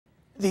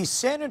The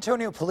San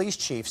Antonio police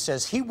chief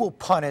says he will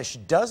punish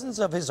dozens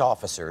of his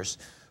officers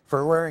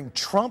for wearing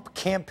Trump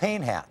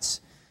campaign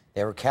hats.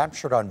 They were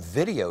captured on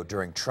video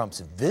during Trump's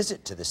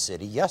visit to the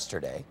city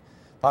yesterday.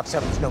 Fox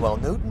 7's Noelle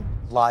Newton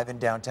live in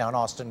downtown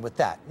Austin with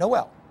that.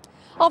 Noelle.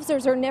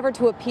 Officers are never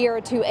to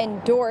appear to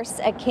endorse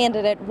a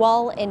candidate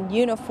while in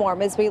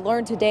uniform. As we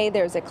learned today,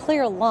 there's a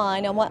clear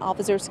line on what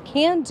officers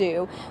can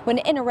do when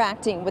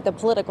interacting with a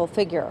political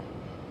figure.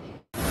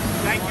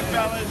 Thank you,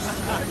 fellas.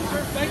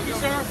 Thank you,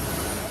 sir.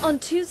 On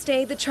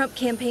Tuesday, the Trump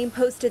campaign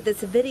posted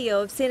this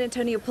video of San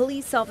Antonio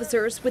police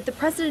officers with the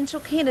presidential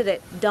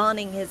candidate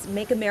donning his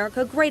Make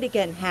America Great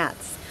Again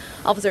hats.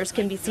 Officers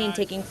can be seen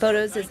taking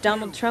photos as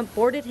Donald Trump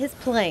boarded his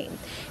plane.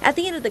 At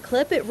the end of the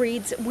clip, it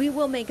reads, "We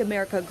will make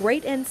America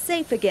great and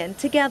safe again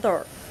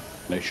together."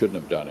 They shouldn't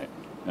have done it,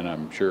 and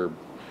I'm sure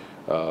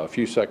a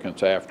few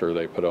seconds after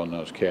they put on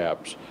those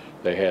caps,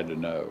 they had to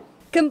know.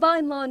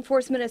 Combined Law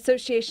Enforcement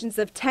Associations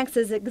of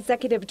Texas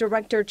Executive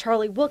Director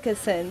Charlie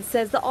Wilkinson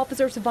says the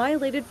officers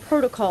violated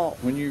protocol.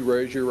 When you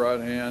raise your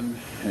right hand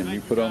and you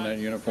put on that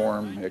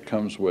uniform, it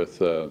comes with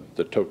the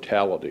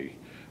totality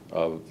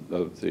of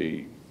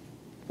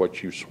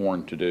what you've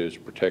sworn to do is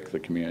protect the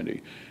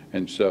community.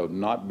 And so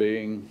not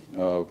being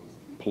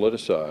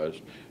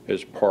politicized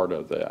is part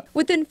of that.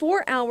 Within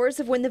 4 hours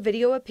of when the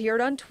video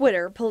appeared on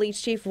Twitter, Police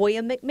Chief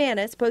William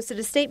McManus posted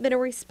a statement in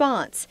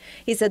response.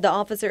 He said the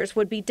officers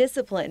would be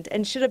disciplined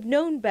and should have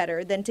known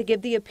better than to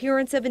give the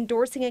appearance of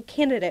endorsing a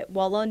candidate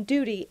while on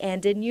duty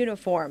and in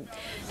uniform.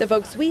 The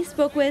folks we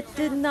spoke with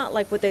did not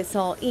like what they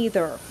saw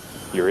either.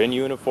 You're in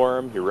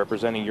uniform, you're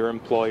representing your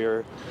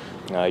employer,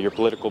 your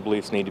political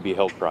beliefs need to be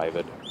held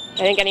private. I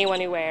think anyone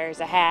who wears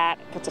a hat,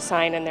 puts a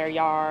sign in their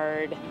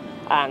yard,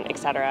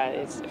 etc.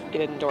 is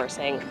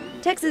endorsing.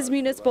 Texas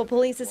Municipal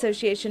Police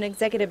Association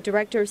Executive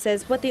Director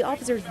says what the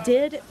officers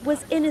did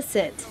was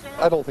innocent.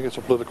 I don't think it's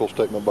a political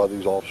statement by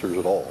these officers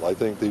at all. I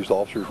think these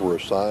officers were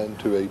assigned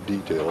to a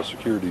detail, a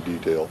security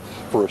detail,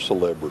 for a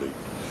celebrity.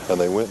 And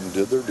they went and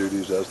did their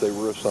duties as they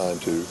were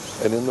assigned to.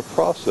 And in the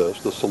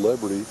process, the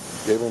celebrity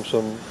gave them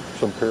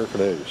some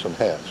paraphernalia, some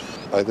hats.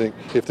 I think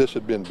if this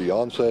had been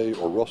Beyonce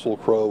or Russell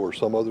Crowe or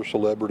some other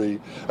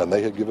celebrity and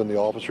they had given the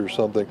officers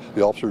something,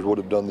 the officers would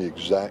have done the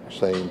exact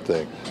same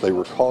thing. They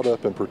were caught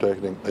up in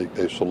protecting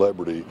a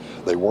celebrity.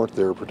 They weren't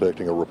there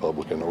protecting a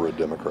Republican or a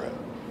Democrat.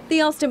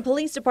 The Austin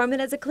Police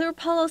Department has a clear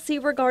policy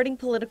regarding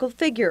political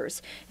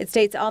figures. It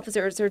states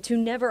officers are to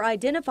never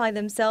identify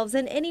themselves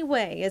in any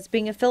way as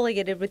being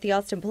affiliated with the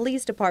Austin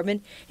Police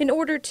Department in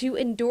order to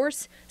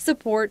endorse,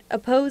 support,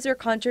 oppose, or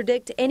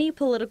contradict any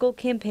political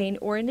campaign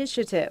or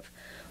initiative.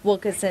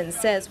 Wilkinson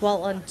says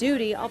while on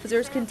duty,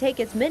 officers can take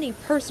as many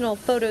personal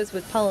photos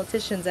with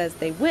politicians as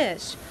they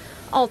wish.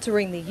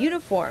 Altering the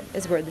uniform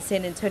is where the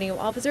San Antonio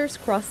officers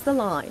cross the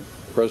line.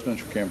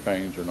 Presidential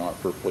campaigns are not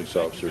for police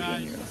officers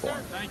in uniform.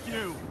 Thank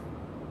you.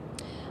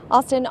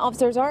 Austin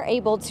officers are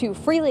able to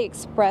freely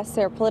express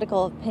their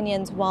political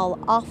opinions while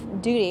off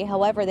duty.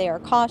 However, they are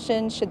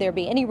cautioned should there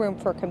be any room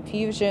for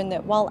confusion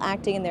that while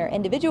acting in their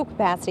individual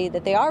capacity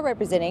that they are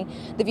representing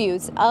the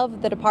views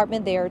of the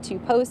department, they are to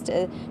post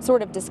a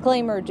sort of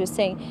disclaimer just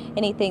saying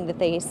anything that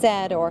they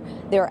said or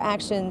their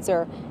actions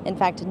are in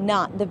fact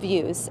not the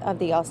views of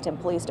the Austin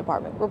Police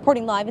Department.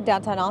 Reporting live in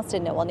downtown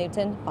Austin, Noelle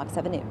Newton, Fox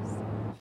 7 News.